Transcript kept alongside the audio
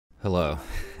Hello.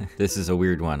 This is a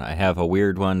weird one. I have a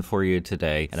weird one for you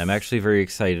today, and I'm actually very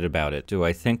excited about it. Do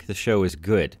I think the show is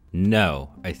good?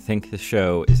 No. I think the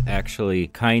show is actually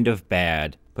kind of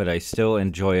bad, but I still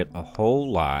enjoy it a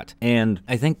whole lot. And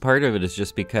I think part of it is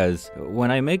just because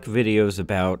when I make videos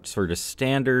about sort of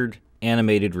standard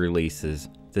animated releases,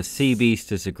 the Sea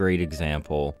Beast is a great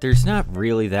example. There's not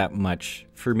really that much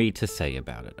for me to say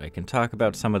about it. I can talk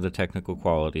about some of the technical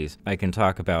qualities. I can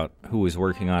talk about who was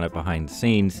working on it behind the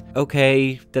scenes.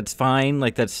 Okay, that's fine.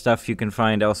 Like, that's stuff you can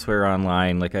find elsewhere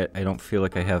online. Like, I don't feel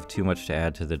like I have too much to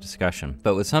add to the discussion.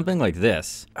 But with something like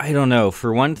this, I don't know.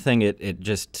 For one thing, it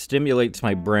just stimulates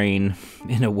my brain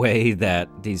in a way that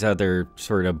these other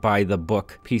sort of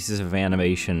by-the-book pieces of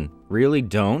animation really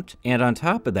don't. And on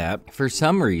top of that, for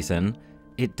some reason,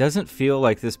 it doesn't feel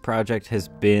like this project has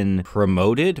been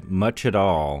promoted much at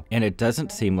all, and it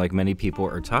doesn't seem like many people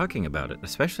are talking about it,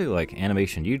 especially like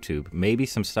Animation YouTube. Maybe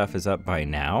some stuff is up by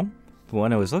now.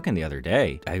 When I was looking the other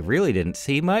day, I really didn't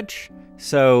see much.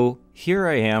 So here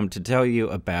I am to tell you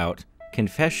about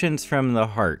Confessions from the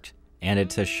Hart, and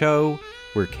it's a show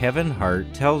where Kevin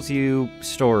Hart tells you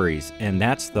stories, and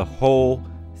that's the whole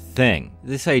thing.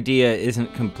 This idea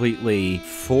isn't completely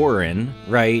foreign,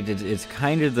 right? It's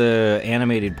kind of the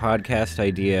animated podcast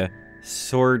idea,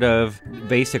 sort of.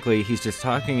 Basically, he's just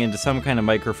talking into some kind of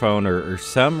microphone or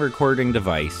some recording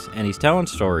device, and he's telling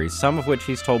stories, some of which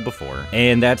he's told before,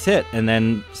 and that's it. And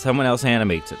then someone else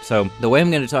animates it. So the way I'm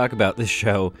going to talk about this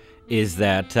show is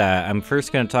that I'm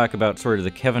first going to talk about sort of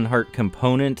the Kevin Hart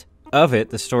component of it,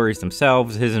 the stories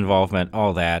themselves, his involvement,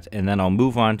 all that, and then I'll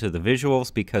move on to the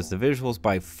visuals, because the visuals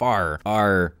by far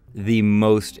are the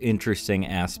most interesting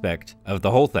aspect of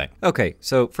the whole thing. Okay,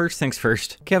 so first things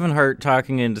first, Kevin Hart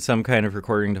talking into some kind of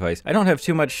recording device. I don't have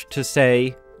too much to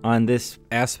say on this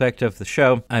aspect of the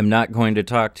show. I'm not going to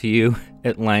talk to you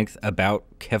at length about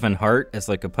Kevin Hart as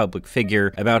like a public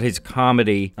figure, about his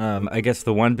comedy. I guess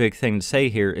the one big thing to say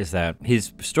here is that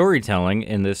his storytelling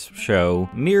in this show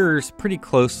mirrors pretty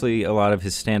closely a lot of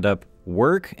his stand-up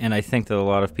work, and I think that a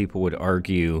lot of people would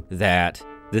argue that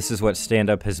this is what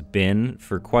stand-up has been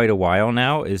for quite a while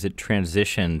now, is it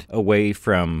transitioned away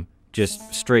from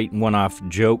just straight one-off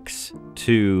jokes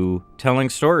to telling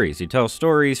stories. You tell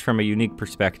stories from a unique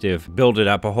perspective, build it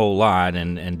up a whole lot,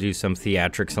 and do some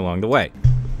theatrics along the way.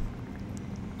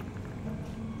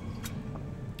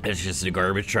 It's just a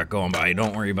garbage truck going by,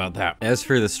 don't worry about that. As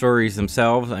for the stories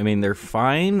themselves, I mean, they're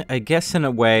fine. I guess in a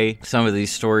way, some of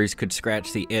these stories could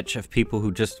scratch the itch of people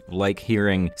who just like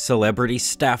hearing celebrity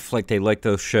stuff. Like, they like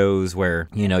those shows where,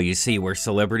 you know, you see where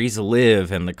celebrities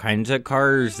live and the kinds of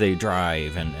cars they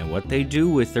drive and what they do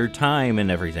with their time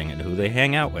and everything and who they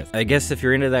hang out with. I guess if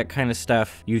you're into that kind of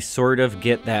stuff, you sort of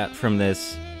get that from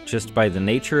this just by the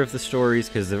nature of the stories,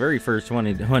 because the very first one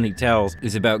he tells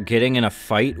is about getting in a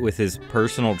fight with his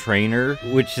personal trainer,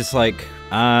 which is like,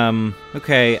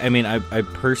 okay, I mean, I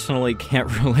personally can't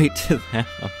relate to that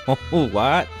a whole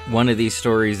lot. One of these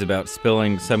stories about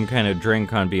spilling some kind of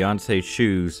drink on Beyonce's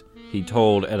shoes, he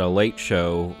told at a late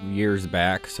show years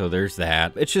back, so there's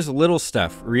that. It's just little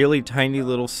stuff, really tiny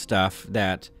little stuff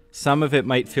that some of it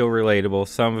might feel relatable,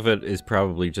 some of it is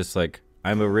probably just like,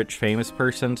 I'm a rich, famous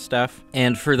person stuff.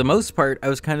 And for the most part, I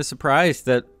was kind of surprised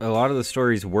that a lot of the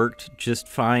stories worked just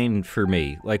fine for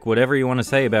me. Like, whatever you want to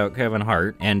say about Kevin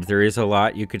Hart, and there is a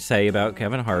lot you could say about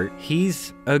Kevin Hart,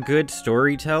 he's a good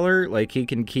storyteller. Like, he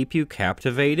can keep you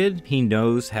captivated. He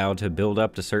knows how to build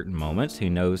up to certain moments. He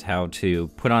knows how to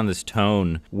put on this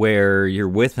tone where you're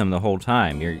with him the whole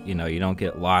time. You don't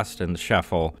get lost in the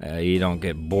shuffle. You don't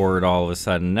get bored all of a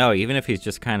sudden. No, even if he's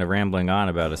just kind of rambling on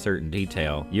about a certain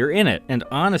detail, you're in it. And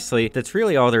honestly, that's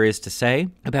really all there is to say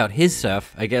about his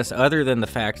stuff, I guess, other than the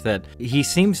fact that he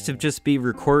seems to just be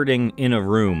recording in a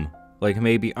room, like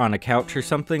maybe on a couch or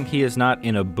something. He is not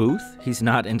in a booth. He's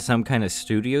not in some kind of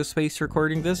studio space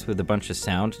recording this with a bunch of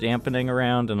sound dampening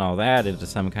around and all that into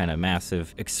some kind of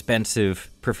massive, expensive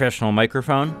professional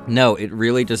microphone. No, it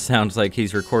really just sounds like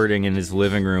he's recording in his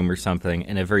living room or something,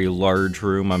 in a very large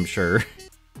room, I'm sure.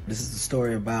 This is the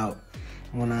story about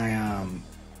when I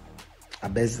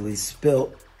basically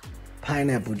spilt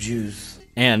pineapple juice.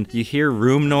 And you hear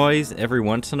room noise every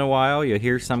once in a while. You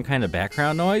hear some kind of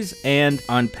background noise. And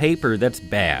on paper, that's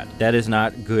bad. That is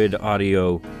not good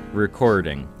audio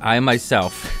recording. I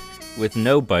myself with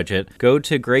no budget, go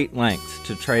to great lengths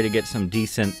to try to get some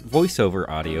decent voiceover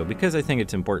audio because I think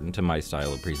it's important to my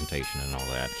style of presentation and all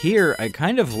that. Here, I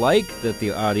kind of like that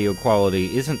the audio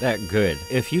quality isn't that good.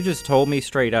 If you just told me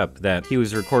straight up that he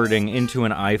was recording into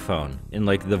an iPhone in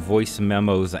like the Voice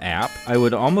Memos app, I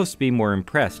would almost be more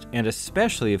impressed. And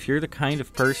especially if you're the kind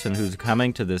of person who's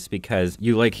coming to this because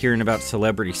you like hearing about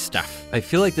celebrity stuff. I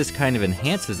feel like this kind of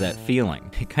enhances that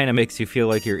feeling. It kind of makes you feel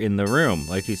like you're in the room,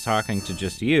 like he's talking to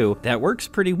just you. That works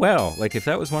pretty well. Like if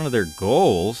that was one of their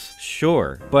goals,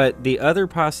 sure. But the other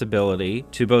possibility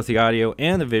to both the audio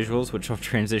and the visuals, which I'll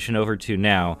transition over to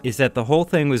now, is that the whole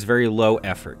thing was very low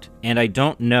effort. And I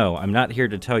don't know, I'm not here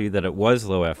to tell you that it was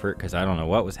low effort because I don't know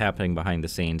what was happening behind the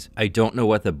scenes. I don't know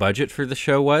what the budget for the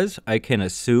show was. I can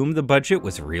assume the budget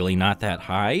was really not that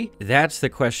high. That's the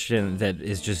question that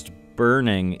is just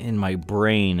burning in my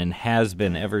brain and has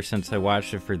been ever since I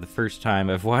watched it for the first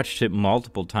time. I've watched it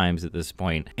multiple times at this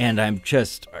point, and I'm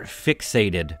just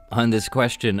fixated on this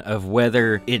question of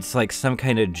whether it's like some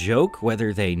kind of joke,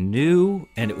 whether they knew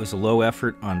and it was low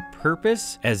effort on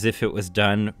purpose, as if it was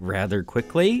done rather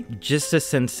quickly. Just a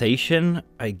sensation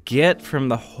I get from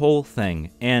the whole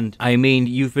thing. And I mean,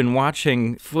 you've been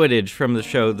watching footage from the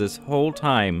show this whole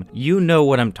time. You know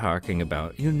what I'm talking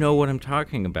about. You know what I'm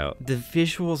talking about. The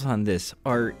visuals on this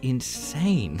are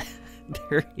insane.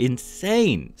 They're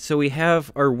insane. So we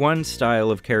have our one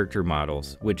style of character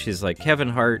models, which is like Kevin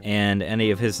Hart and any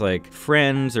of his like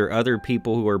friends or other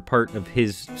people who are part of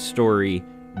his story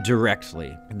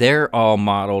directly. They're all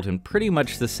modeled in pretty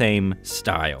much the same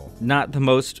style. Not the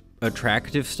most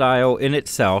attractive style in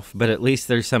itself, but at least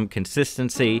there's some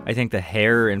consistency. I think the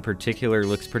hair in particular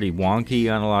looks pretty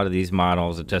wonky on a lot of these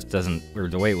models. It just doesn't, or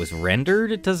the way it was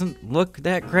rendered, it doesn't look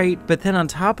that great. But then on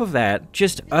top of that,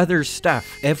 just other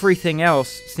stuff. Everything else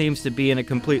seems to be in a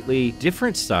completely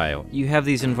different style. You have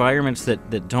these environments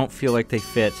that don't feel like they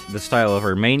fit the style of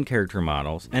our main character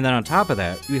models. And then on top of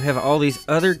that, you have all these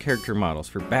other character models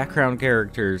for background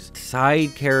characters,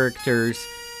 side characters,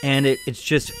 and it's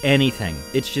just anything.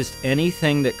 It's just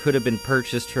anything that could have been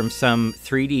purchased from some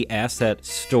 3D asset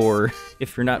store.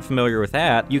 If you're not familiar with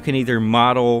that, you can either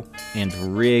model and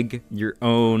rig your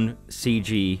own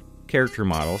CG character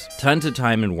models. Tons of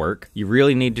time and work. You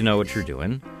really need to know what you're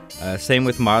doing. Same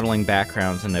with modeling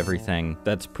backgrounds and everything.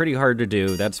 That's pretty hard to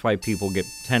do. That's why people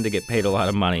tend to get paid a lot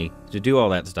of money to do all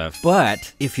that stuff.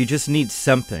 But if you just need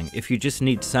something, if you just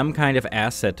need some kind of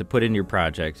asset to put in your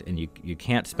project and you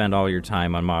can't spend all your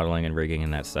time on modeling and rigging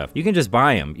and that stuff, you can just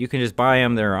buy them. You can just buy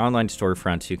them. There are online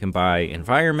storefronts. You can buy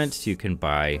environments. You can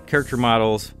buy character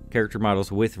models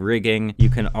with rigging. You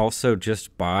can also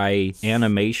just buy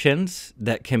animations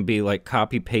that can be like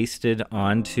copy pasted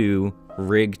onto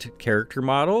rigged character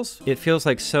models. It feels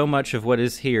like so much of what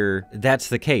is here, that's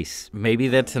the case. Maybe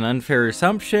that's an unfair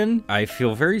assumption. I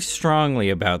feel very strongly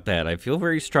about that. I feel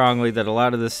very strongly that a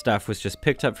lot of this stuff was just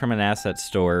picked up from an asset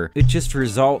store. It just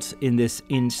results in this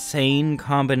insane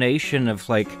combination of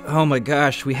like, oh my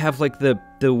gosh, we have like the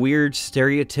weird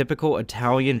stereotypical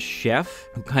Italian chef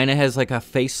who kind of has like a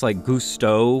face like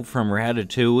Gusteau from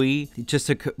Ratatouille.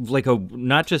 Just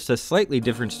not just a slightly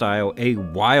different style, a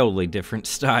wildly different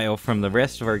style from the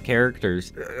rest of our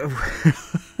characters.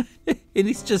 And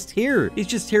he's just here. He's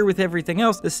just here with everything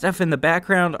else. The stuff in the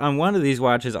background on one of these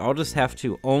watches, I'll just have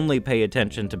to only pay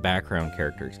attention to background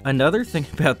characters. Another thing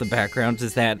about the backgrounds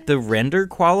is that the render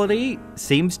quality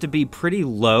seems to be pretty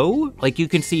low. Like you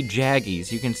can see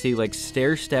jaggies, you can see like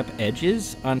stair-step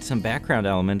edges on some background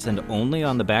elements and only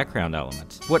on the background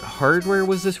elements. What hardware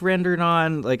was this rendered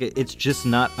on? Like it's just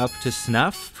not up to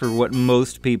snuff for what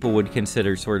most people would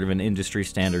consider sort of an industry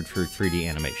standard for 3D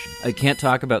animation. I can't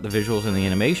talk about the visuals and the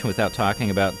animation without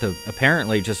talking about the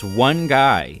apparently just one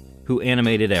guy who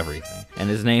animated everything. And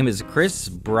his name is Chris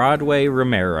Broadway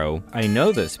Romero. I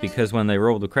know this because when they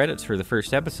rolled the credits for the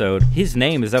first episode, his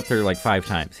name is up there like 5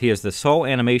 times. He has the sole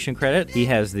animation credit, he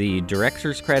has the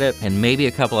director's credit, and maybe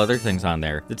a couple other things on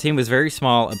there. The team was very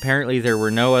small. Apparently there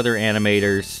were no other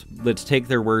animators. Let's take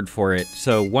their word for it.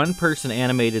 So one person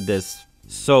animated this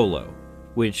solo,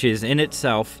 which is in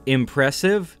itself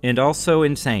impressive and also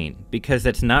insane, because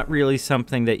that's not really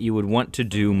something that you would want to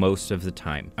do most of the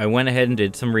time. I went ahead and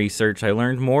did some research. I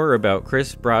learned more about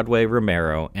Chris Broadway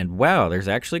Romero, and wow, there's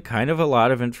actually kind of a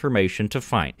lot of information to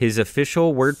find. His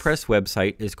official WordPress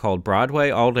website is called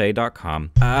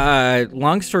BroadwayAllDay.com.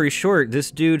 Long story short,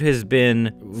 this dude has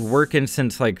been working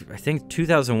since like, I think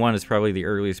 2001 is probably the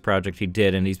earliest project he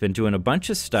did, and he's been doing a bunch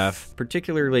of stuff,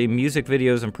 particularly music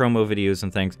videos and promo videos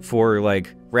and things for like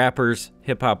like rappers,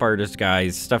 hip-hop artists,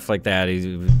 guys, stuff like that.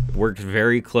 He's worked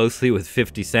very closely with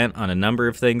 50 Cent on a number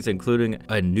of things, including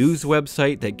a news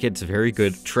website that gets very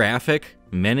good traffic.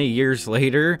 Many years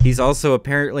later, he's also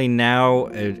apparently now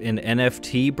an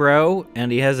NFT bro, and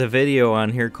he has a video on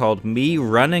here called Me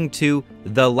Running to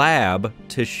the Lab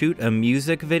to Shoot a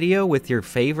Music Video with Your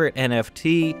Favorite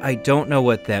NFT. I don't know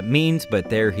what that means, but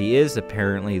there he is.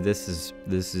 Apparently this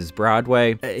is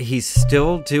Broadway. He's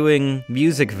still doing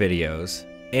music videos.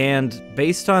 And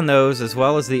based on those, as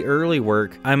well as the early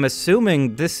work, I'm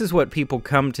assuming this is what people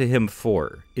come to him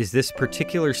for. Is this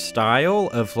particular style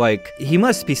of, like, he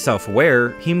must be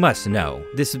self-aware, he must know.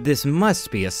 This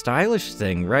must be a stylish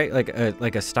thing, right?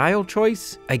 Like a style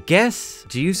choice? I guess.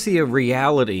 Do you see a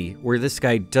reality where this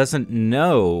guy doesn't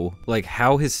know, like,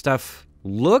 how his stuff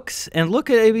looks? And look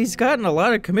at him, he's gotten a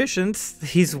lot of commissions.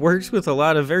 He's worked with a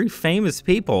lot of very famous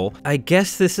people. I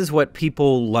guess this is what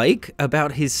people like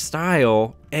about his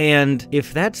style. And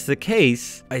if that's the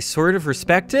case, I sort of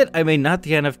respect it. I mean, not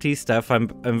the NFT stuff. I'm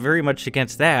very much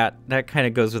against that. That kind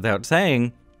of goes without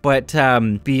saying. But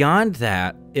beyond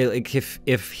that, like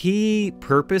if he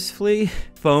purposefully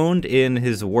phoned in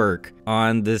his work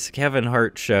on this Kevin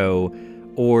Hart show,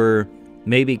 or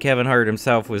maybe Kevin Hart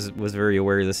himself was very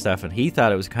aware of this stuff and he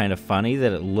thought it was kind of funny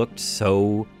that it looked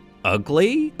so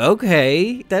ugly.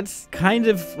 Okay, that's kind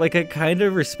of like, I kind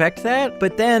of respect that.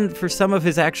 But then for some of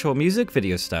his actual music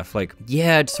video stuff, like,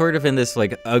 yeah, it's sort of in this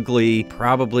like ugly,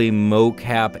 probably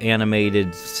mocap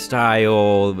animated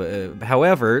style.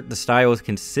 However, the style is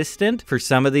consistent. For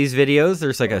some of these videos,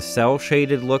 there's like a cell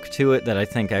shaded look to it that I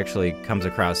think actually comes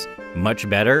across much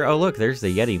better. Oh look, there's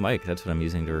the Yeti mic. That's what I'm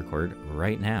using to record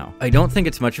right now. I don't think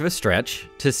it's much of a stretch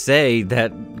to say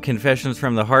that Confessions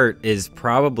from the Heart is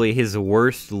probably his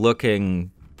worst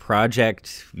looking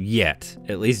project yet,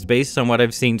 at least based on what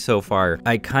I've seen so far.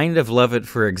 I kind of love it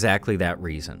for exactly that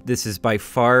reason. This is by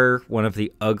far one of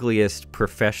the ugliest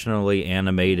professionally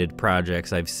animated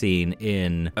projects I've seen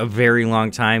in a very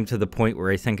long time, to the point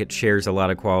where I think it shares a lot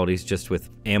of qualities just with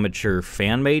amateur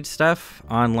fan-made stuff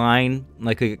online.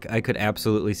 Like, I could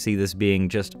absolutely see this being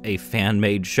just a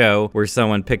fan-made show where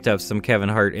someone picked up some Kevin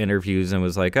Hart interviews and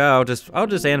was like, oh, I'll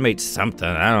just animate something.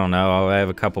 I don't know. I have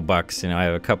a couple bucks, you know, I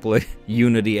have a couple of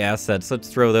Unity assets. Let's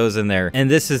throw those in there. And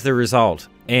this is the result.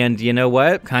 And you know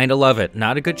what? Kind of love it.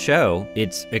 Not a good show.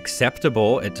 It's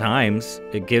acceptable at times.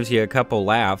 It gives you a couple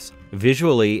laughs.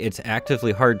 Visually, it's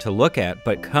actively hard to look at,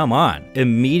 but come on.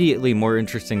 Immediately more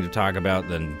interesting to talk about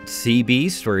than Sea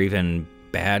Beast or even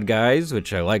Bad Guys,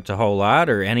 which I liked a whole lot,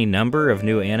 or any number of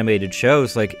new animated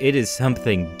shows. Like, it is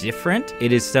something different.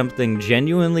 It is something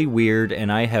genuinely weird,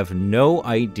 and I have no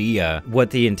idea what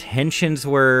the intentions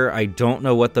were. I don't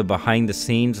know what the behind the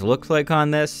scenes looked like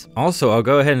on this. Also, I'll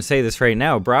go ahead and say this right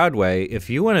now, Broadway, if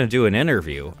you want to do an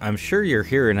interview, I'm sure you're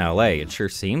here in LA. It sure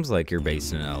seems like you're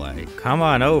based in LA. Come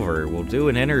on over, we'll do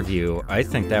an interview. I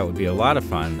think that would be a lot of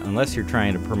fun, unless you're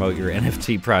trying to promote your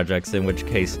NFT projects, in which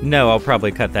case, no, I'll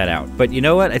probably cut that out. But you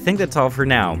know what? I think that's all for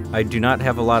now. I do not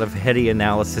have a lot of heady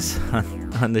analysis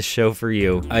on this show for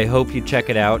you. I hope you check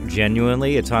it out.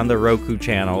 Genuinely, it's on the Roku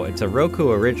channel. It's a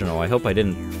Roku original. I hope I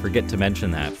didn't forget to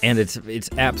mention that. And it's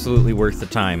absolutely worth the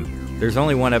time. There's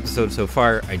only one episode so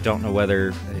far. I don't know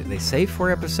whether they say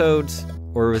 4 episodes,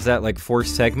 or was that like 4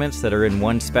 segments that are in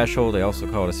one special? They also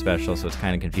call it a special, so it's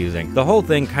kind of confusing. The whole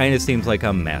thing kind of seems like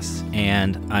a mess,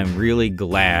 and I'm really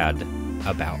glad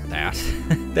about that.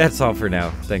 That's all for now.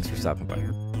 Thanks for stopping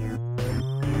by.